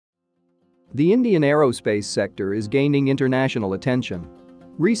The Indian aerospace sector is gaining international attention.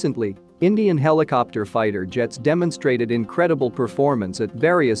 Recently, Indian helicopter fighter jets demonstrated incredible performance at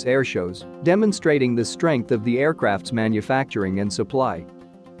various airshows, demonstrating the strength of the aircraft's manufacturing and supply.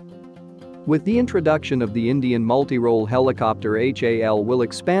 With the introduction of the Indian multirole helicopter, HAL will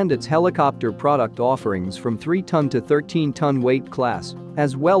expand its helicopter product offerings from 3-ton to 13-ton weight class,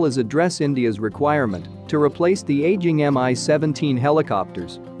 as well as address India's requirement to replace the aging Mi-17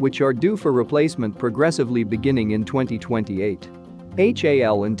 helicopters, which are due for replacement progressively beginning in 2028.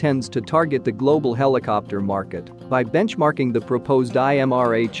 HAL intends to target the global helicopter market by benchmarking the proposed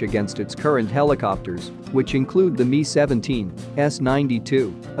Imrh against its current helicopters, which include the Mi-17,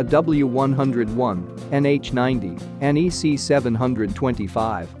 S-92, a W-101, NH-90, and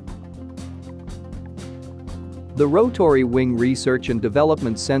EC-725. The Rotary Wing Research and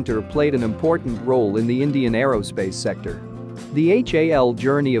Development Center played an important role in the Indian aerospace sector. The HAL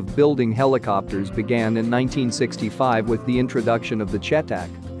journey of building helicopters began in 1965 with the introduction of the Chetak,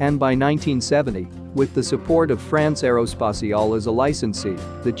 and by 1970, with the support of France Aerospatiale as a licensee,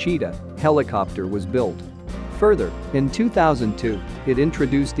 the Cheetah helicopter was built. Further, in 2002, it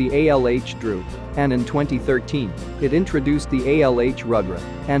introduced the ALH Dhruv, and in 2013, it introduced the ALH Rudra,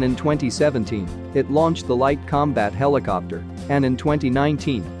 and in 2017, it launched the Light Combat Helicopter, and in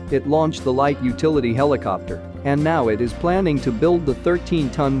 2019, it launched the Light Utility Helicopter, and now it is planning to build the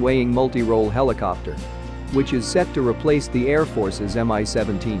 13-ton weighing multirole helicopter, which is set to replace the Air Force's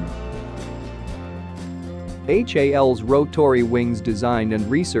Mi-17. HAL's Rotary Wings Design and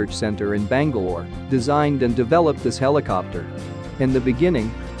Research Center in Bangalore designed and developed this helicopter. In the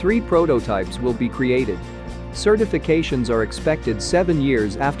beginning, 3 prototypes will be created. Certifications are expected 7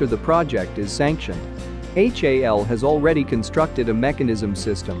 years after the project is sanctioned. HAL has already constructed a mechanism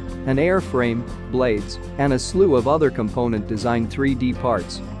system, an airframe, blades, and a slew of other component design 3D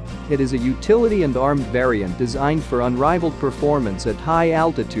parts. It is a utility and armed variant designed for unrivaled performance at high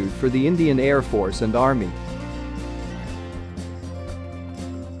altitude for the Indian Air Force and Army.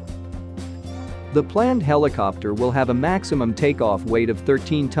 The planned helicopter will have a maximum takeoff weight of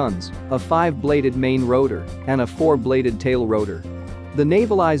 13 tons, a 5-bladed main rotor, and a 4-bladed tail rotor. The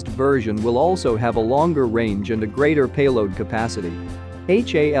navalized version will also have a longer range and a greater payload capacity.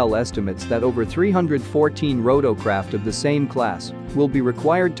 HAL estimates that over 314 rotocraft of the same class will be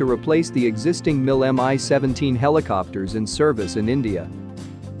required to replace the existing MIL Mi-17 helicopters in service in India.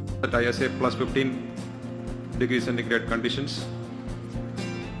 At ISA plus 15 degrees centigrade conditions,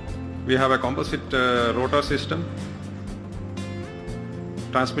 we have a composite rotor system.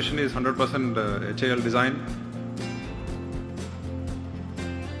 Transmission is 100% HAL design.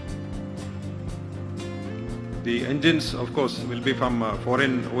 The engines, of course, will be from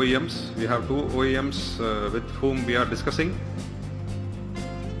foreign OEMs. We have 2 OEMs with whom we are discussing.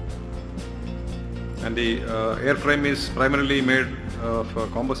 And the airframe is primarily made of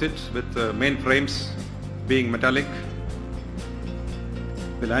composites, with main frames being metallic.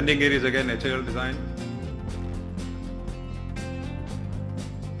 The landing gear is again HAL design.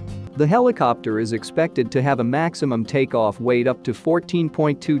 The helicopter is expected to have a maximum takeoff weight up to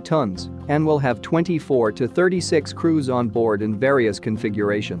 14.2 tons and will have 24 to 36 crews on board in various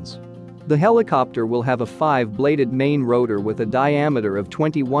configurations. The helicopter will have a 5-bladed main rotor with a diameter of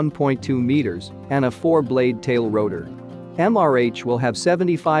 21.2 meters and a 4-blade tail rotor. MRH will have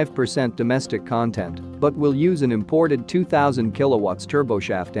 75% domestic content, but will use an imported 2,000 kilowatts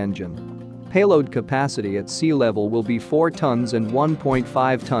turboshaft engine. Payload capacity at sea level will be 4 tons and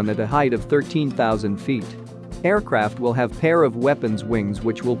 1.5 ton at a height of 13,000 feet. Aircraft will have pair of weapons wings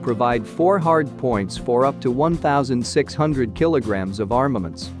which will provide 4 hard points for up to 1,600 kilograms of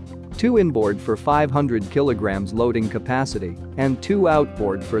armaments. 2 inboard for 500 kilograms loading capacity and 2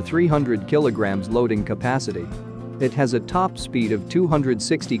 outboard for 300 kilograms loading capacity. It has a top speed of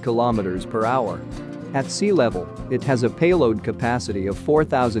 260 kilometers per hour. At sea level, it has a payload capacity of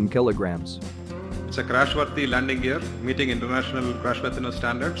 4,000 kilograms. It's a crash-worthy landing gear, meeting international crashworthiness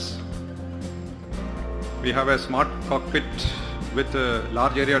standards. We have a smart cockpit with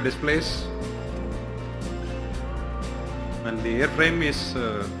large area displays. And the airframe is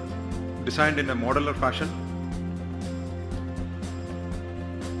designed in a modular fashion.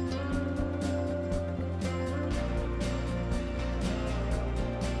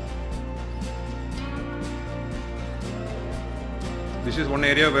 This is one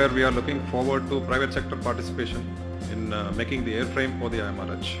area where we are looking forward to private sector participation in making the airframe for the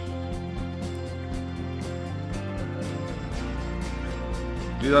Imrh.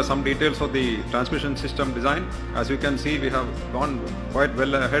 These are some details of the transmission system design. As you can see, we have gone quite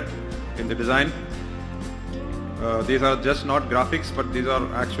well ahead in the design. These are just not graphics, but these are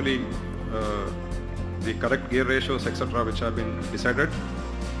actually the correct gear ratios, etc., which have been decided.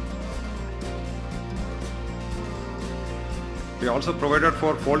 We also provided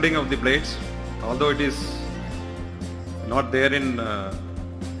for folding of the blades, although it is not there in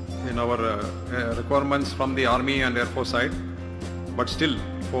our requirements from the Army and Air Force side, but still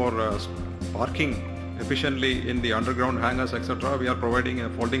for parking efficiently in the underground hangars, etc., we are providing a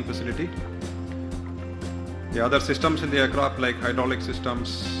folding facility. The other systems in the aircraft like hydraulic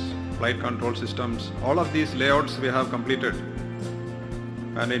systems, flight control systems, all of these layouts we have completed.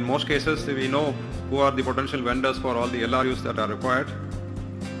 And in most cases we know who are the potential vendors for all the LRUs that are required.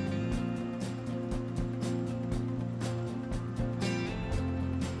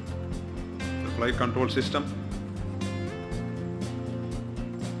 The flight control system.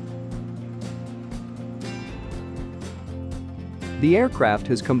 The aircraft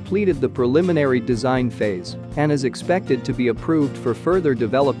has completed the preliminary design phase and is expected to be approved for further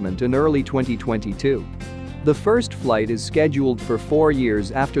development in early 2022. The first flight is scheduled for 4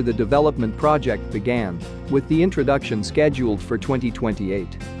 years after the development project began, with the introduction scheduled for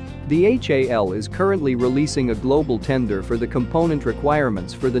 2028. The HAL is currently releasing a global tender for the component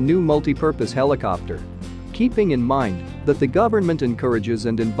requirements for the new multipurpose helicopter. Keeping in mind that the government encourages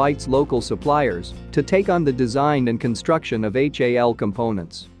and invites local suppliers to take on the design and construction of HAL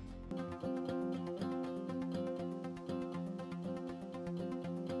components.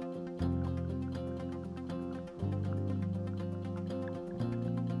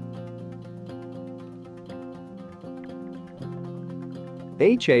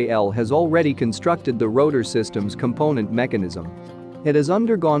 HAL has already constructed the rotor system's component mechanism. It has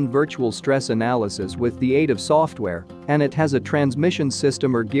undergone virtual stress analysis with the aid of software, and it has a transmission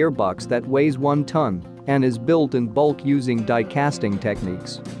system or gearbox that weighs 1 ton and is built in bulk using die casting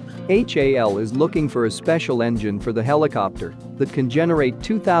techniques. HAL is looking for a special engine for the helicopter that can generate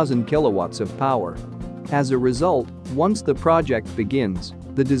 2,000 kilowatts of power. As a result, once the project begins,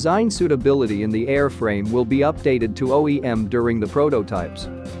 the design suitability in the airframe will be updated to OEM during the prototypes.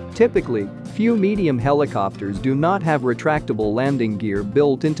 Typically, few medium helicopters do not have retractable landing gear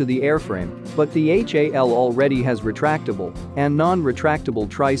built into the airframe, but the HAL already has retractable and non-retractable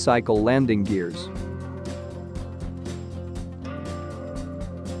tricycle landing gears.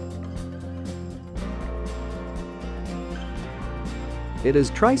 Its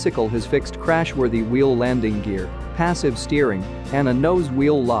tricycle has fixed crash-worthy wheel landing gear, passive steering, and a nose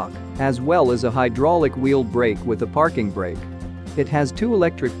wheel lock, as well as a hydraulic wheel brake with a parking brake. It has 2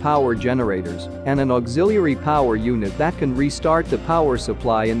 electric power generators and an auxiliary power unit that can restart the power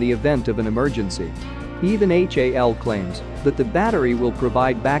supply in the event of an emergency. Even HAL claims that the battery will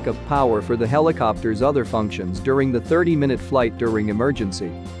provide backup power for the helicopter's other functions during the 30-minute flight during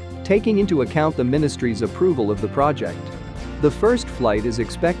emergency. Taking into account the ministry's approval of the project, the first flight is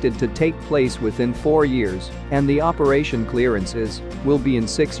expected to take place within 4 years, and the operation clearances will be in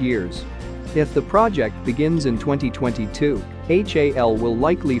 6 years. If the project begins in 2022, HAL will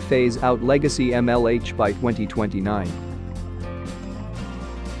likely phase out legacy MLH by 2029.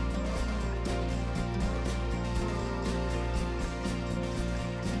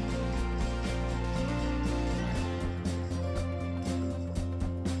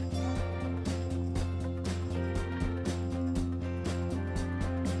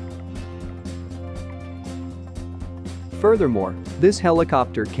 Furthermore, this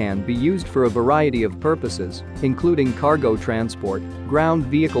helicopter can be used for a variety of purposes, including cargo transport, ground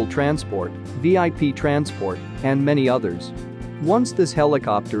vehicle transport, VIP transport, and many others. Once this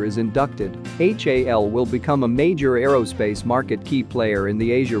helicopter is inducted, HAL will become a major aerospace market key player in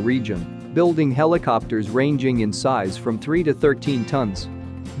the Asia region, building helicopters ranging in size from 3 to 13 tons.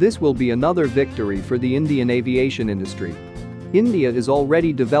 This will be another victory for the Indian aviation industry. India is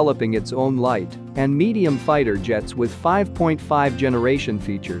already developing its own light and medium fighter jets with 5.5 generation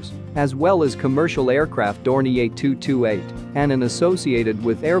features, as well as commercial aircraft Dornier 228 and an associated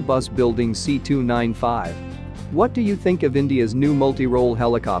with Airbus building C295. What do you think of India's new multirole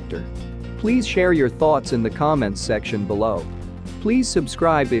helicopter? Please share your thoughts in the comments section below. Please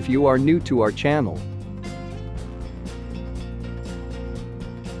subscribe if you are new to our channel.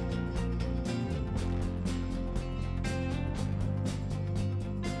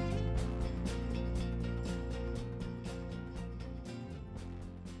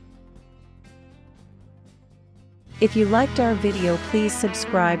 If you liked our video, please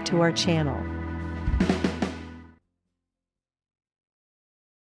subscribe to our channel.